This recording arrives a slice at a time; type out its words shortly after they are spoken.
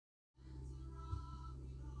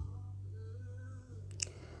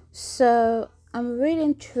So I'm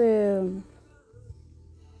reading through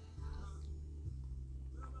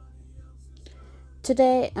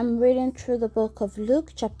today. I'm reading through the book of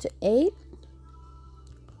Luke, chapter 8,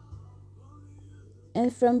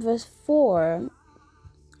 and from verse 4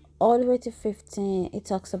 all the way to 15, it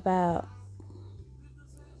talks about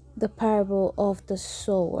the parable of the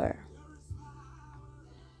sower.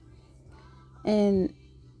 And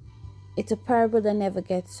it's a parable that never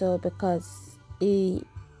gets old because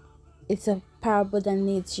it's a parable that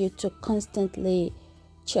needs you to constantly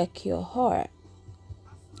check your heart.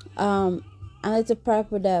 And it's a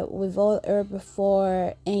parable that we've all heard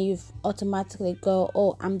before, and you've automatically go,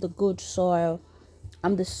 oh, I'm the good soil.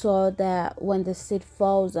 I'm the soil that when the seed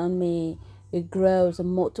falls on me, it grows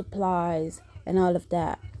and multiplies and all of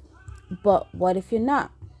that. But what if you're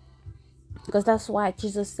not? Because that's why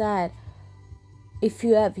Jesus said, if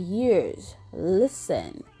you have ears,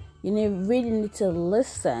 listen. Really need to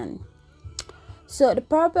listen. So the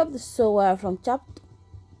parable of the sower from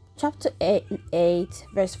chapter 8,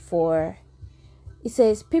 verse 4, it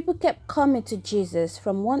says, people kept coming to Jesus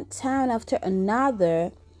from one town after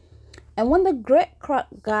another, and when the great crowd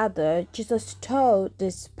gathered, Jesus told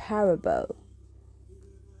this parable.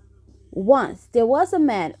 Once there was a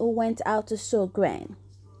man who went out to sow grain.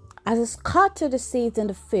 As he scattered the seeds in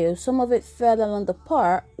the field, some of it fell along the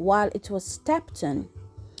path while it was stepped on,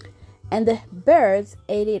 and the birds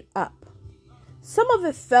ate it up. Some of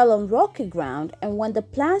it fell on rocky ground, and when the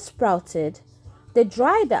plants sprouted, they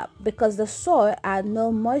dried up because the soil had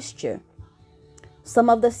no moisture. Some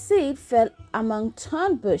of the seed fell among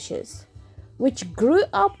thorn bushes, which grew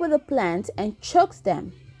up with the plant and choked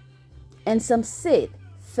them. And some seed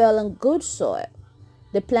fell on good soil.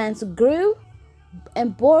 The plants grew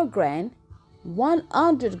and bore grain,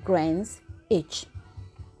 100 grains each.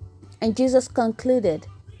 And Jesus concluded,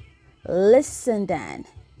 listen then,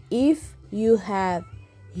 if you have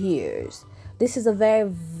ears. This is a very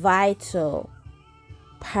vital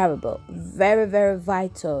parable, very, very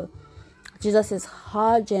vital. Jesus is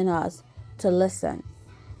urging us to listen.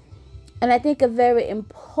 And I think a very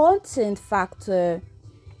important factor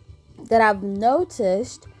that I've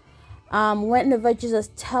noticed whenever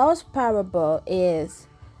Jesus tells parable is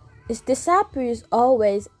his disciples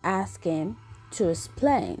always ask him to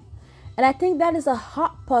explain. And I think that is a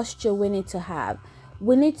heart posture we need to have.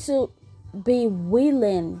 We need to be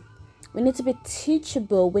willing. We need to be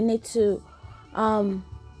teachable. We need to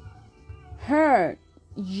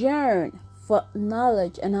yearn for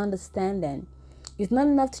knowledge and understanding. It's not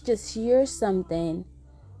enough to just hear something.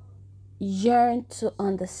 Yearn to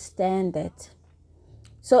understand it.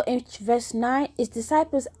 So in verse 9, his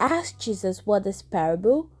disciples asked Jesus what this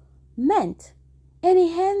parable meant. And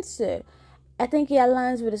he answered. I think he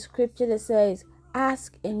aligns with the scripture that says,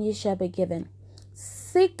 ask and ye shall be given.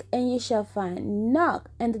 Seek and ye shall find.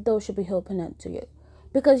 Knock and the door shall be opened unto you.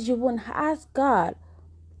 Because you won't ask God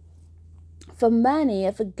for money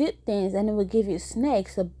or for good things and it will give you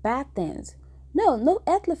snakes or bad things. No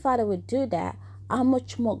earthly father would do that. How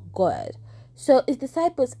much more God? So his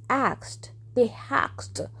disciples asked,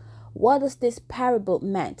 what does this parable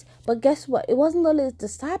meant? But guess what? It wasn't only his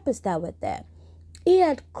disciples that were there. He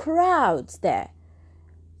had crowds there.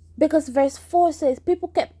 Because verse 4 says, people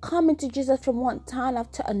kept coming to Jesus from one town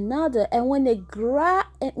after another. And when a great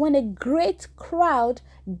crowd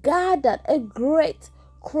gathered,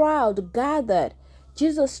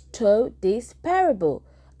 Jesus told this parable.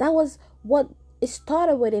 That was what it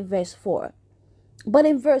started with in verse 4. But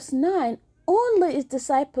in verse 9, only his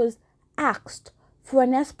disciples asked for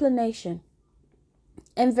an explanation.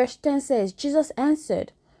 And verse 10 says, Jesus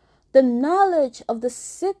answered, the knowledge of the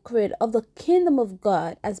secret of the kingdom of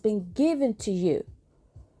God has been given to you.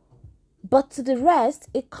 But to the rest,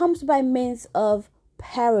 it comes by means of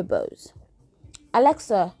parables.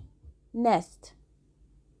 Alexa, next.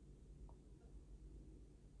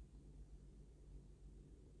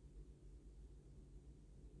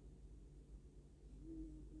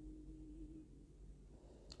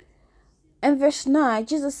 And verse 9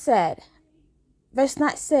 says,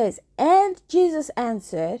 and Jesus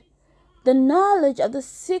answered, the knowledge of the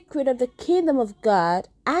secret of the kingdom of God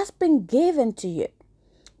has been given to you.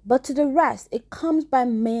 But to the rest, it comes by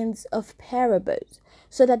means of parables,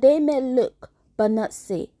 so that they may look but not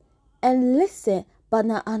see, and listen but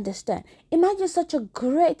not understand. Imagine such a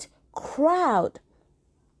great crowd.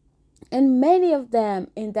 And many of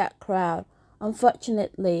them in that crowd,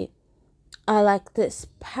 unfortunately, are like this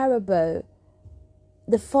parable.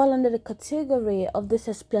 They fall under the category of this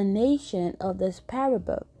explanation of this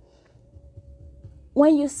parable.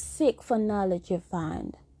 When you seek for knowledge, you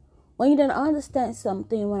find. When you don't understand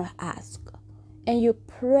something, you want to ask. and you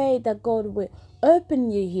pray that God will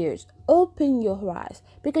open your ears, open your eyes,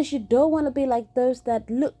 because you don't want to be like those that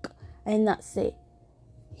look and not see,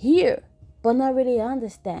 hear but not really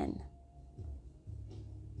understand,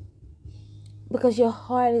 because your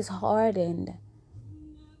heart is hardened.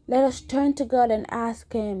 Let us turn to God and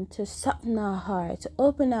ask Him to soften our hearts, to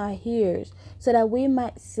open our ears, so that we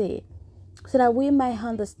might see, so that we might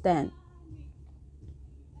understand,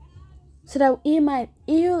 so that He might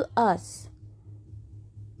heal us.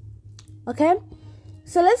 Okay?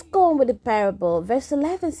 So let's go on with the parable. Verse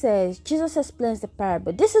 11 says, Jesus explains the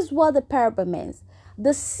parable. This is what the parable means.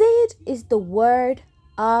 The seed is the word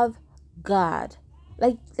of God.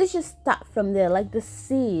 Like, let's just start from there. Like, the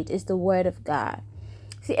seed is the word of God.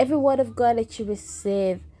 See, every word of God that you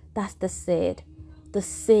receive, that's the seed. The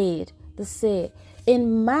seed. The seed.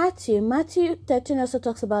 In Matthew 13 also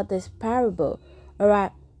talks about this parable. All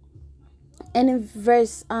right. And in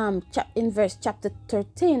verse chapter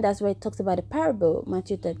 13, that's where it talks about the parable,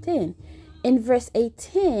 Matthew 13. In verse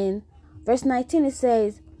 18, verse 19, it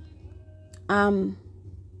says,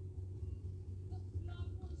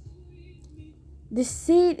 the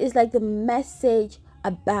seed is like the message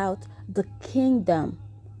about the kingdom.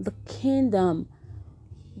 The kingdom.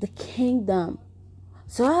 The kingdom.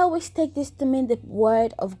 So I always take this to mean the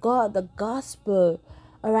word of God, the gospel,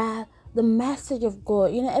 all right? The message of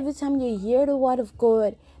God. You know, every time you hear the word of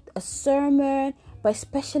God, a sermon, but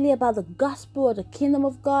especially about the gospel or the kingdom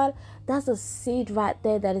of God, that's a seed right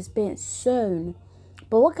there that is being sown.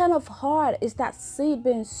 But what kind of heart is that seed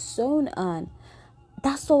being sown on?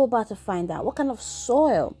 That's what we're about to find out. What kind of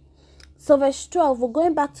soil? So verse 12, we're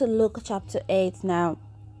going back to Luke chapter 8 now.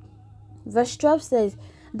 Verse 12 says,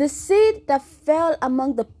 the seed that fell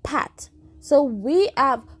among the path. So we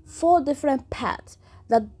have 4 different paths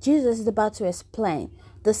that Jesus is about to explain.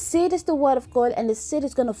 The seed is the word of God, and the seed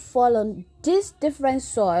is going to fall on these different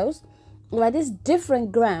soils, right? These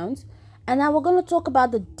different grounds. And now we're going to talk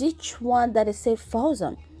about the ditch one that the seed falls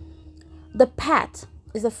on. The path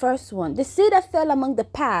is the first one. The seed that fell among the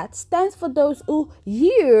path stands for those who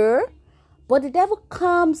hear, but the devil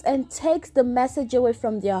comes and takes the message away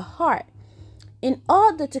from their heart in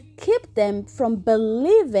order to keep them from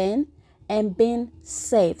believing and being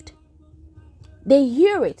saved. They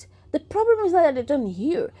hear it. The problem is not that they don't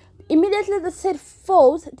hear. Immediately the seed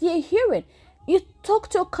falls, they're hearing. You talk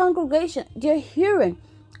to a congregation, they're hearing.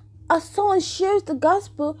 As someone shares the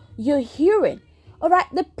gospel, you're hearing. All right,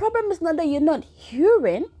 the problem is not that you're not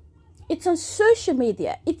hearing. It's on social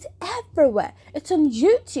media. It's everywhere. It's on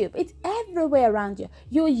YouTube. It's everywhere around you.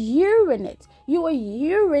 You're hearing it. You are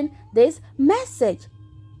hearing this message.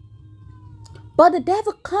 But the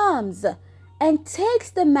devil comes and takes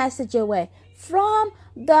the message away from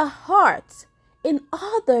the heart in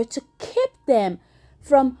order to keep them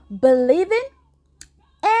from believing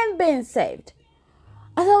and being saved.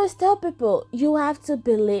 As I always tell people, you have to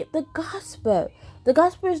believe the gospel. The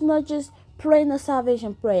gospel is not just praying a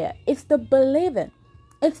salvation prayer. It's the believing.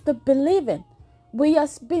 It's the believing. We are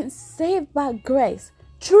being saved by grace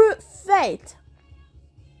through faith.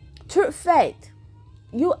 Through faith.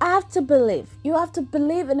 You have to believe. You have to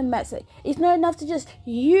believe in the message. It's not enough to just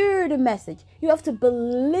hear the message. You have to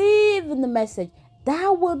believe in the message.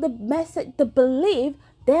 That will the message, the belief,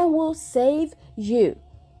 then will save you.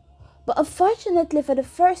 But unfortunately for the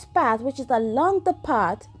first path, which is along the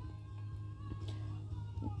path,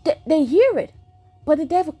 they hear it, but the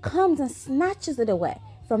devil comes and snatches it away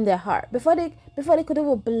from their heart before they could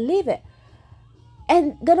even believe it,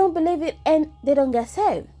 and they don't believe it, and they don't get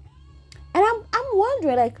saved. And I'm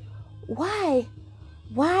wondering, like, why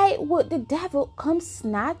would the devil come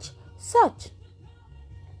snatch such?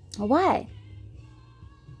 Why?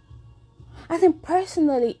 I think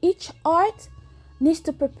personally, each heart needs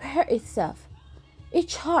to prepare itself.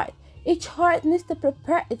 Each heart needs to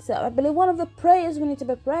prepare itself. I believe one of the prayers we need to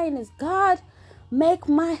be praying is, God, make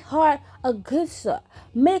my heart a good soil.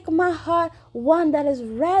 Make my heart one that is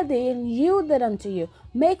ready and yielded unto you.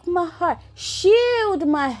 Make my heart, shield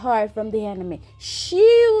my heart from the enemy.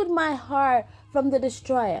 Shield my heart from the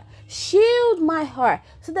destroyer. Shield my heart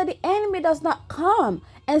so that the enemy does not come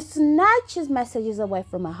and snatch his messages away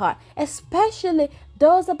from my heart. Especially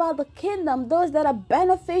those about the kingdom, those that are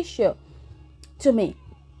beneficial to me.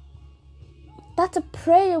 That's a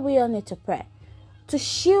prayer we all need to pray, to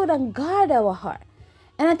shield and guard our heart.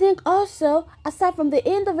 And I think also, aside from the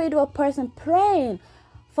individual person praying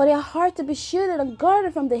for their heart to be shielded and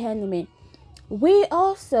guarded from the enemy, we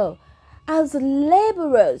also, as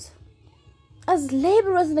laborers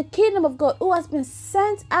in the kingdom of God, who has been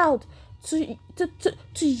sent out to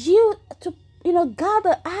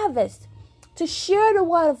gather harvest, to share the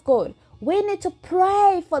word of God, We need to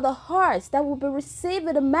pray for the hearts that will be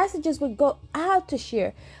receiving the messages we go out to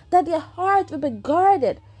share, that their heart will be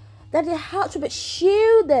guarded, that their heart will be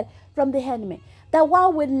shielded from the enemy. That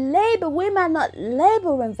while we labor, we might not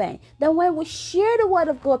labor in vain. That when we share the word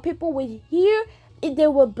of God, people will hear it, they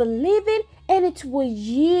will believe it, and it will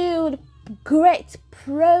yield great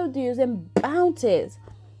produce and bounties.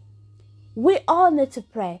 We all need to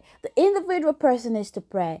pray. The individual person needs to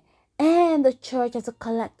pray, and the church as a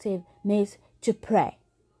collective needs to pray,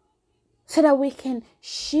 so that we can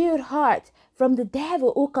shield hearts from the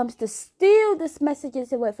devil who comes to steal these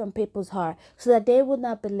messages away from people's heart, so that they will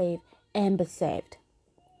not believe and be saved.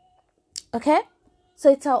 Okay?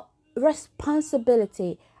 So it's our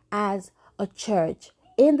responsibility as a church,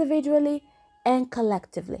 individually and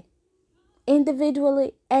collectively.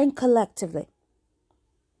 Individually and collectively.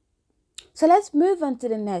 So let's move on to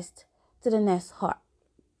the next heart.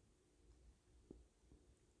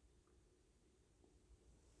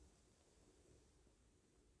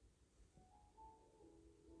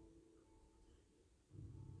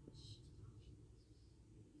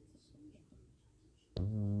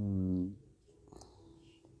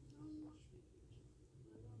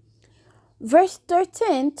 Verse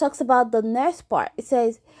 13 talks about the next part. It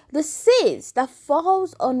says, the seeds that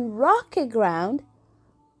falls on rocky ground,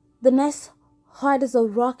 the next heart is a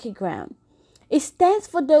rocky ground. It stands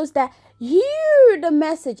for those that hear the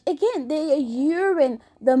message. Again, they are hearing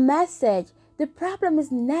the message. The problem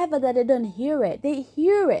is never that they don't hear it. They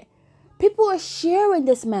hear it. People are sharing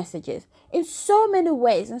these messages in so many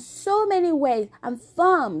ways, and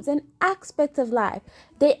forms and aspects of life.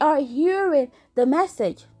 They are hearing the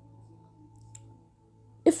message.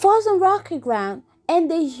 It falls on rocky ground,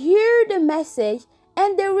 and they hear the message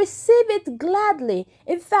and they receive it gladly.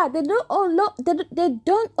 In fact, they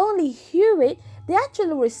don't only hear it, they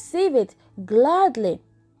actually receive it gladly.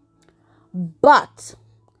 But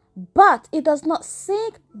it does not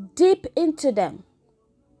sink deep into them.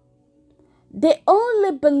 They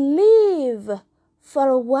only believe for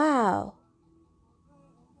a while.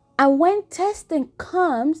 And when testing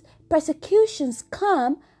comes, persecutions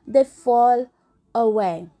come, they fall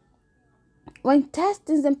away. When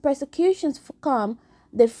testings and persecutions come,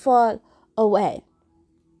 they fall away.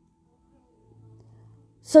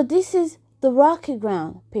 So this is the rocky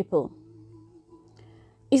ground, people.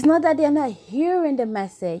 It's not that they're not hearing the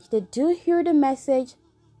message. They do hear the message,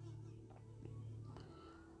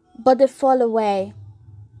 but they fall away.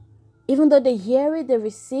 Even though they hear it, they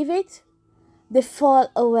receive it, they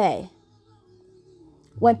fall away.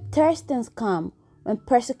 When testings come, when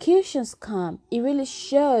persecutions come, it really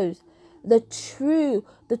shows the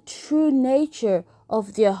true nature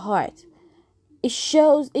of their heart. It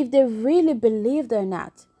shows if they really believed or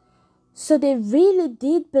not. So they really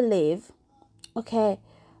did believe, okay?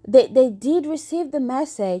 They did receive the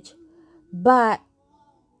message, but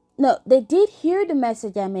no, they did hear the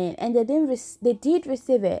message, and they did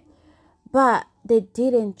receive it, but they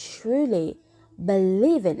didn't truly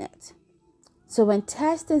believe in it. So when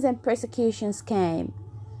testings and persecutions came,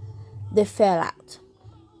 they fell out.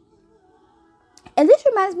 And this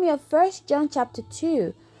reminds me of 1 John chapter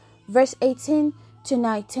 2, verse 18 to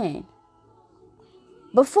 19.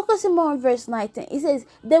 But focusing more on verse 19, it says,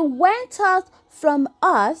 they went out from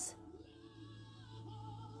us,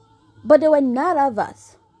 but they were not of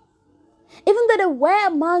us. Even though they were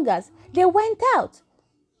among us, they went out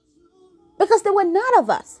because they were not of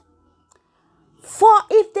us. For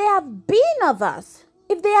if they have been of us,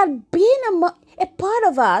 if they had been a part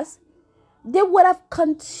of us, they would have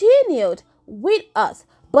continued with us,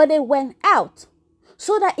 but they went out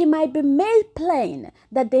so that it might be made plain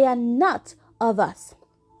that they are not of us.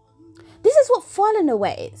 This is what falling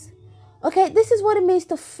away is. Okay, this is what it means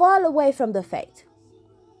to fall away from the faith.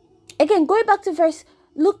 Again, going back to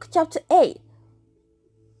Luke chapter 8,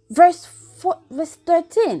 verse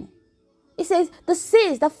 13. It says, the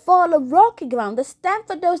seeds that fall on rocky ground, they stand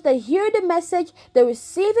for those that hear the message, they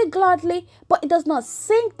receive it gladly, but it does not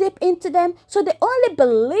sink deep into them, so they only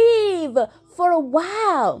believe for a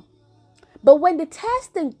while. But when the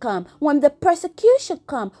testing comes, when the persecution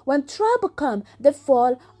comes, when trouble comes, they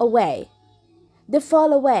fall away. They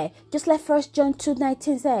fall away, just like 1 John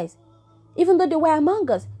 2:19 says. Even though they were among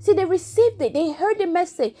us, see, they received it, they heard the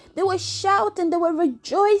message, they were shouting, they were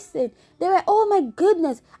rejoicing, they were, oh my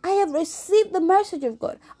goodness, I have received the message of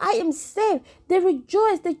God, I am saved. They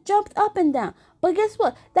rejoiced, they jumped up and down. But guess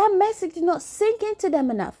what? That message did not sink into them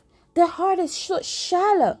enough. Their heart is so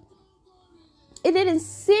shallow. It didn't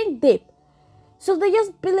sink deep. So they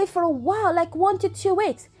just believed for a while, like 1 to 2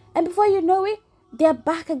 weeks. And before you know it, they're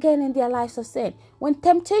back again in their lives of sin. when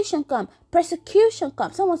temptation comes, persecution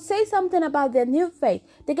comes, someone says something about their new faith,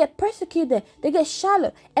 they get persecuted, they get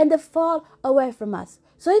shallow, and they fall away from us.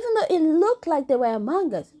 So even though it looked like they were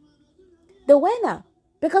among us, they were not.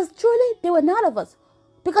 Because truly, they were not of us.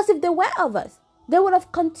 Because if they were of us, they would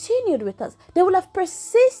have continued with us. They would have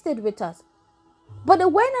persisted with us. But they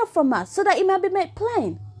went out from us so that it might be made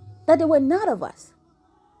plain that they were not of us.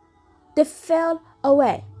 They fell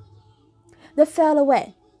away. They fell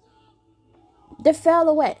away. They fell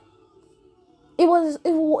away. They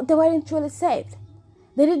weren't truly saved.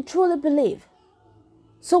 They didn't truly believe.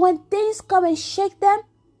 So when things come and shake them,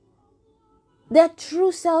 their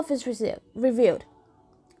true self is revealed.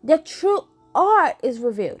 Their true art is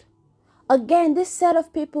revealed. Again, this set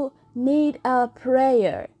of people need our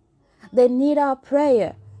prayer. They need our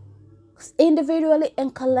prayer, individually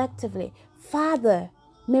and collectively. Father,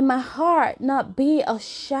 may my heart not be a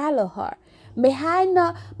shallow heart. May I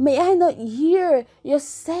not hear your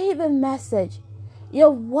saving message,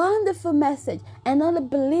 your wonderful message, and only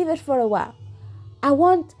believe it for a while. I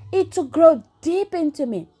want it to grow deep into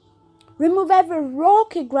me. Remove every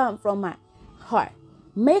rocky ground from my heart.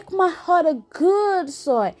 Make my heart a good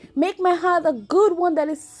soil. Make my heart a good one that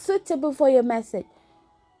is suitable for your message.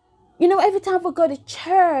 You know, every time we go to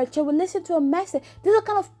church or we listen to a message, these are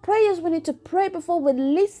kind of prayers we need to pray before we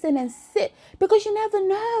listen and sit. Because you never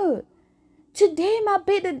know. Today might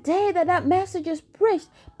be the day that message is preached.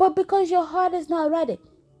 But because your heart is not ready.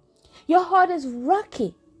 Your heart is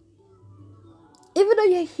rocky. Even though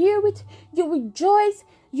you hear it, you rejoice,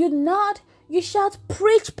 you nod, you shout,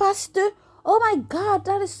 preach, pastor. Oh my God,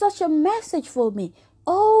 that is such a message for me.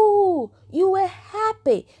 Oh, you were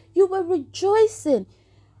happy. You were rejoicing.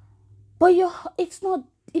 But it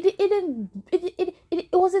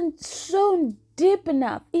wasn't sown deep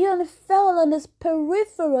enough. It only fell on this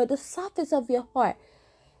peripheral, the surface of your heart.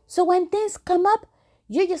 So when things come up,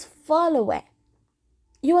 you just fall away.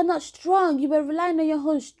 You are not strong. You were relying on your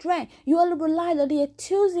own strength. You only relied on the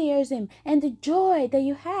enthusiasm and the joy that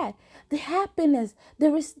you had, the happiness,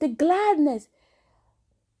 the gladness.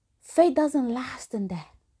 Faith doesn't last in that.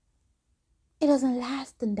 It doesn't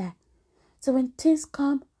last in that. So when things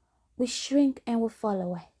come, we shrink and we fall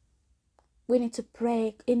away. We need to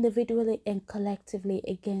pray individually and collectively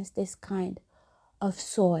against this kind of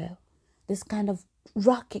soil, this kind of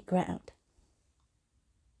rocky ground.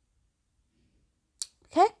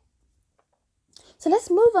 Okay? So let's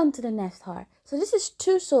move on to the next heart. So this is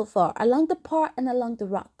 2 so far, along the part and along the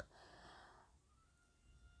rock.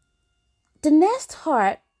 The next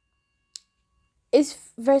heart is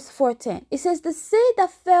verse 14. It says, the seed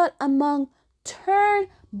that fell among thorn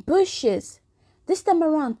bushes. This time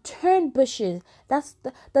around, thorn bushes. That's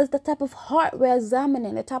the type of heart we're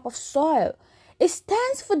examining, the type of soil. It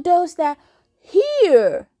stands for those that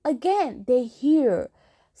hear. Again, they hear.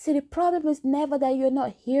 See, the problem is never that you're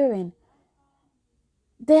not hearing.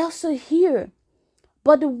 They also hear.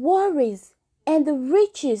 But the worries and the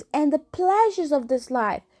riches and the pleasures of this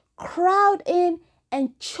life crowd in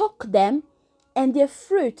and choke them, and their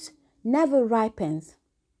fruit never ripens.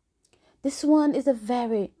 This one is a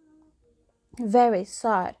very, very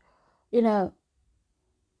sad,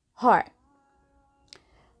 heart.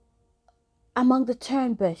 Among the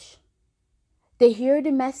thorn bush, they hear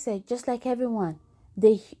the message just like everyone.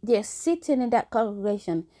 They're sitting in that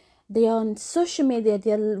congregation. They are on social media.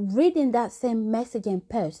 They're reading that same message and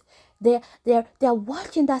post. They're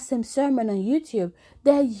watching that same sermon on YouTube.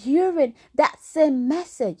 They're hearing that same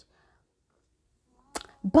message.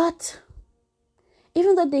 But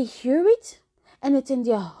even though they hear it and it's in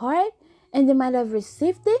their heart and they might have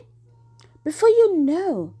received it, before you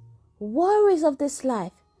know, worries of this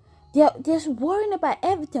life, they're just worrying about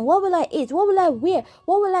everything. What will I eat? What will I wear?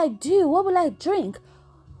 What will I do? What will I drink?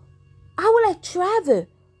 How will I travel?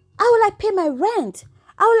 How will I pay my rent?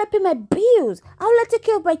 How will I pay my bills? How will I take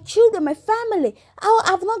care of my children, my family?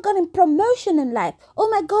 I've not gotten promotion in life. Oh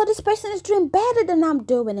my God, this person is doing better than I'm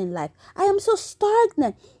doing in life. I am so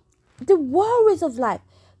stagnant. The worries of life,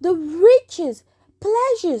 the riches,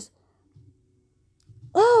 pleasures.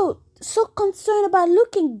 Oh, so concerned about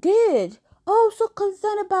looking good. Oh, so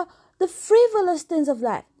concerned about the frivolous things of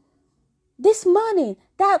life. This money,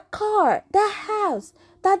 that car, that house,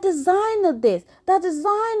 that designer this, that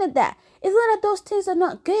designer that. It's not that those things are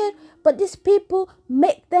not good, but these people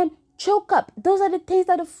make them choke up. Those are the things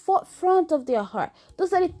at the forefront of their heart.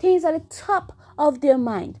 Those are the things at the top of their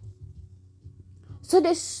mind. So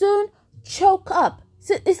they soon choke up.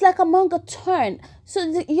 So it's like among a thorn.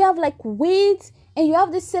 So you have like weeds, and you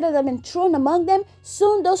have this seed that have been thrown among them.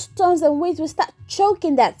 Soon those thorns and weeds will start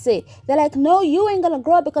choking that seed. They're like, no, you ain't gonna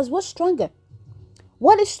grow because what's stronger?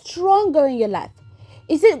 What is stronger in your life?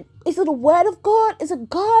 Is it the word of God? Is it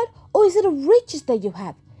God? Or is it the riches that you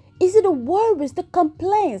have? Is it the worries, the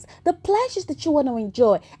complaints, the pleasures that you want to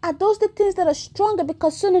enjoy? Are those the things that are stronger?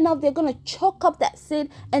 Because soon enough they're going to choke up that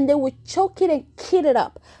seed, and they will choke it and kill it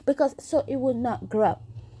up, because so it will not grow.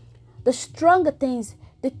 The stronger things,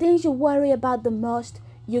 the things you worry about the most,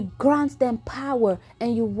 you grant them power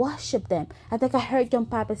and you worship them. I think I heard John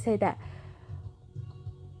Piper say that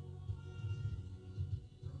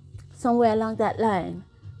somewhere along that line.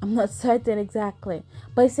 I'm not certain exactly,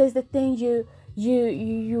 but it says the thing the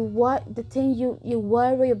thing you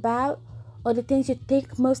worry about, or the things you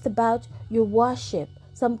think most about, you worship,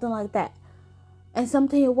 something like that. And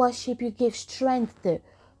something you worship, you give strength to,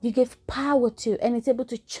 you give power to, and it's able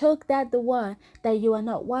to choke that the one that you are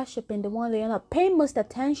not worshiping, the one that you're not paying most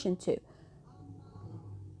attention to.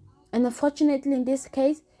 And unfortunately, in this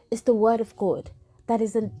case, it's the word of God that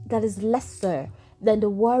is lesser than the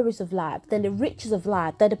worries of life, than the riches of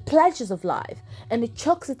life, than the pleasures of life, and it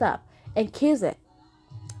chokes it up and kills it.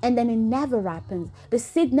 And then it never ripens. The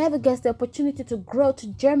seed never gets the opportunity to grow, to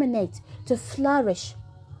germinate, to flourish.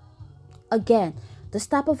 Again, the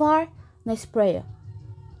step of heart needs prayer.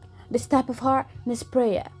 The step of heart needs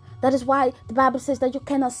prayer. That is why the Bible says that you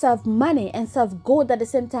cannot serve money and serve God at the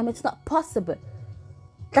same time. It's not possible.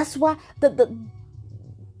 That's why the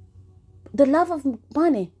love of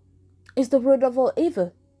money is the root of all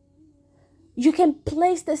evil. You can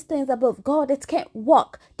place these things above God. It can't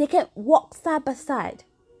walk. They can't walk side by side.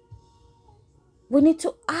 We need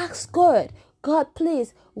to ask God, God,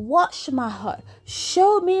 please wash my heart.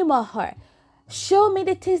 Show me my heart. Show me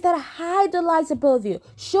the things that I idolize above you.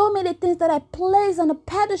 Show me the things that I place on a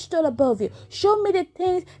pedestal above you. Show me the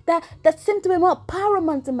things that seem to be more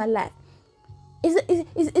paramount in my life. Is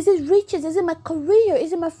it riches? Is it my career?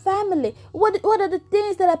 Is it my family? What are the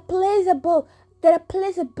things that I place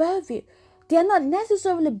above you? They are not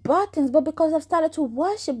necessarily buttons, but because I've started to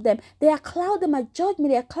worship them, they are clouding my judgment,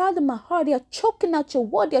 they are clouding my heart, they are choking out your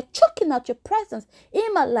word, they are choking out your presence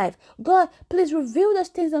in my life. God, please reveal those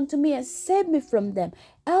things unto me and save me from them.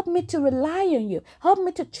 Help me to rely on you. Help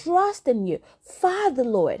me to trust in you. Father,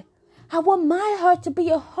 Lord, I want my heart to be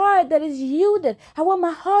a heart that is yielded. I want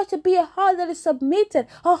my heart to be a heart that is submitted,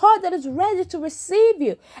 a heart that is ready to receive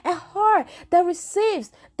you, a heart that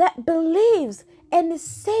receives, that believes, and is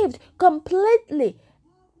saved completely.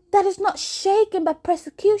 That is not shaken by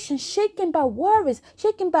persecution, shaken by worries,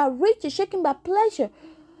 shaken by riches, shaken by pleasure.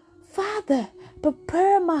 Father,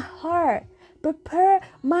 prepare my heart. Prepare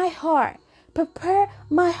my heart. Prepare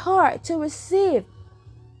my heart to receive.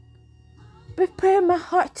 Prepare my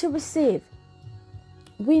heart to receive.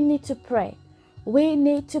 We need to pray. We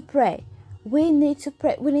need to pray. We need to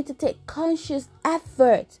pray. We need to take conscious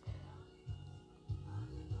effort.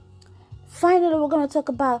 Finally, we're going to talk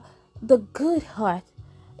about the good heart.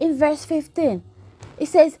 In verse 15, it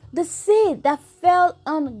says, the seed that fell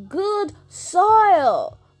on good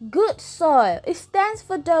soil. Good soil. It stands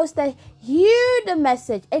for those that hear the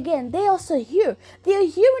message. Again, they also hear. They are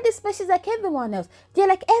hearing this message like everyone else. They're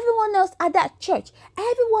like everyone else at that church.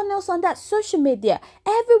 Everyone else on that social media.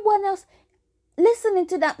 Everyone else listening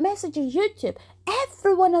to that message on YouTube.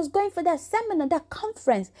 Everyone else going for that seminar, that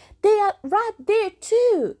conference. They are right there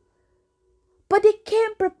too. But they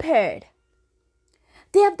came prepared.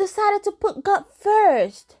 They have decided to put God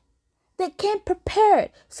first. They came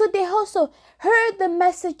prepared. So they also heard the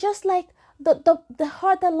message just like the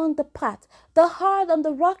heart along the path, the heart on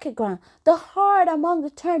the rocky ground, the heart among the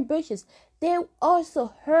thorn bushes. They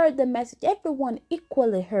also heard the message. Everyone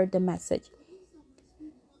equally heard the message.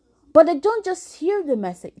 But they don't just hear the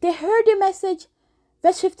message. They heard the message.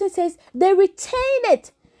 Verse 15 says, they retain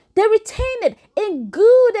it. They retain it in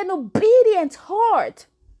good and obedient heart.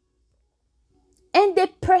 And they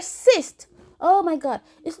persist. Oh my God.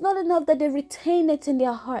 It's not enough that they retain it in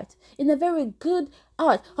their heart. In a very good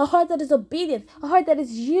heart. A heart that is obedient. A heart that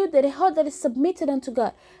is yielded. A heart that is submitted unto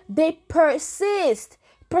God. They persist.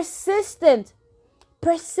 Persistent.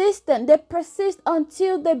 Persistent. They persist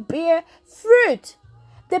until they bear fruit.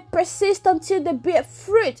 They persist until they bear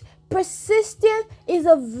fruit. Persistence is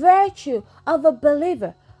a virtue of a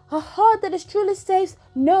believer. A heart that is truly saved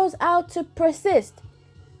knows how to persist.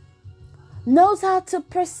 Knows how to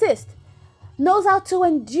persist. Knows how to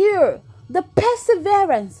endure. The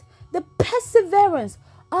perseverance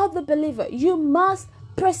of the believer. You must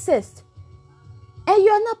persist. And you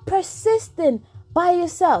are not persisting by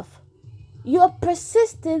yourself. You are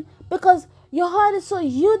persisting because your heart is so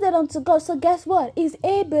yielded unto God. So guess what? He's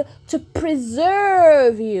able to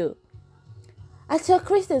preserve you. I tell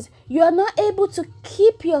Christians, you are not able to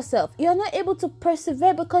keep yourself. You are not able to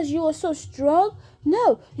persevere because you are so strong.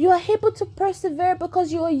 No, you are able to persevere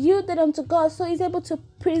because you are yielded unto God. So He's able to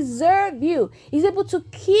preserve you. He's able to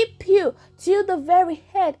keep you till the very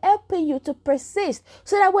head, helping you to persist.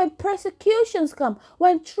 So that when persecutions come,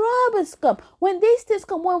 when troubles come, when these things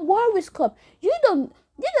come, when worries come, you don't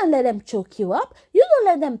let them choke you up. You don't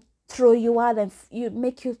let them throw you out and you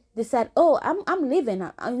make you decide, oh, I'm leaving.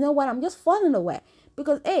 You know what? I'm just falling away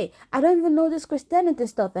because hey, I don't even know this Christianity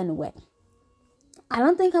stuff anyway. I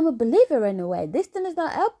don't think I'm a believer anyway. This thing is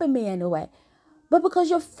not helping me anyway. But because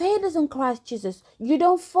your faith is in Christ Jesus, you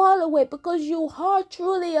don't fall away because you are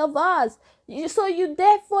truly of us. So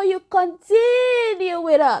therefore you continue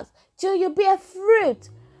with us till you bear fruit,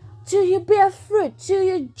 till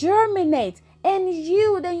you germinate, and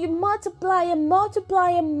then you multiply and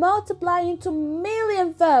multiply and multiply into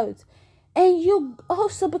million-fold. And you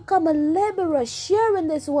also become a laborer, sharing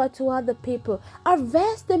this word to other people,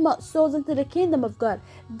 harvesting more souls into the kingdom of God.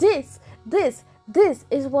 This is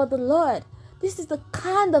what the Lord, this is the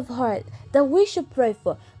kind of heart that we should pray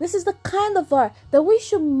for. This is the kind of heart that we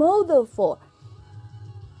should model for.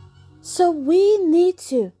 So we need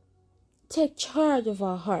to take charge of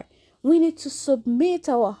our heart. We need to submit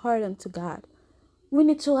our heart unto God. We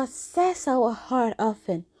need to assess our heart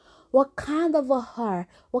often. What kind of a heart,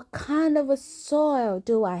 what kind of a soil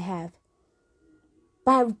do I have?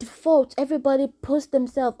 By default, everybody puts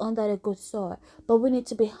themselves under the good soil. But we need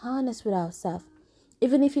to be honest with ourselves.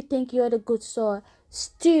 Even if you think you're the good soil,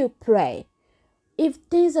 still pray. If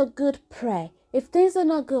things are good, pray. If things are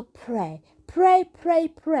not good, pray. Pray, pray,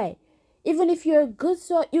 pray. Even if you're a good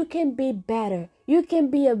soil, you can be better. You can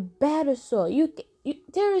be a better soil.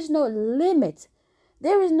 There is no limit.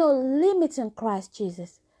 There is no limit in Christ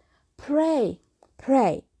Jesus. Pray,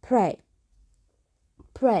 pray, pray,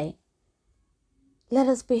 pray. Let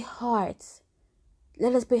us be hearts.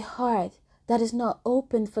 Let us be heart that is not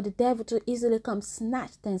open for the devil to easily come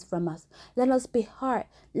snatch things from us. Let us be heart.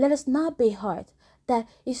 Let us not be heart that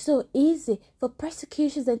is so easy for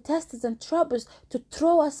persecutions and tests and troubles to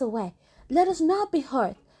throw us away. Let us not be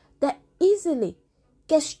heart that easily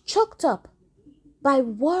gets choked up by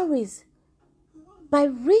worries, by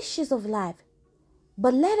riches of life.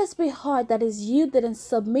 But let us be heart that is yielded and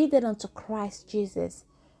submitted unto Christ Jesus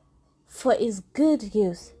for His good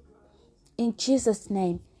use. In Jesus'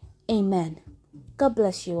 name, amen. God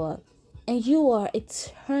bless you all. And you are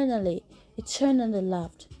eternally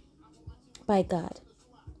loved by God.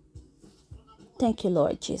 Thank you,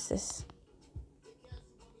 Lord Jesus.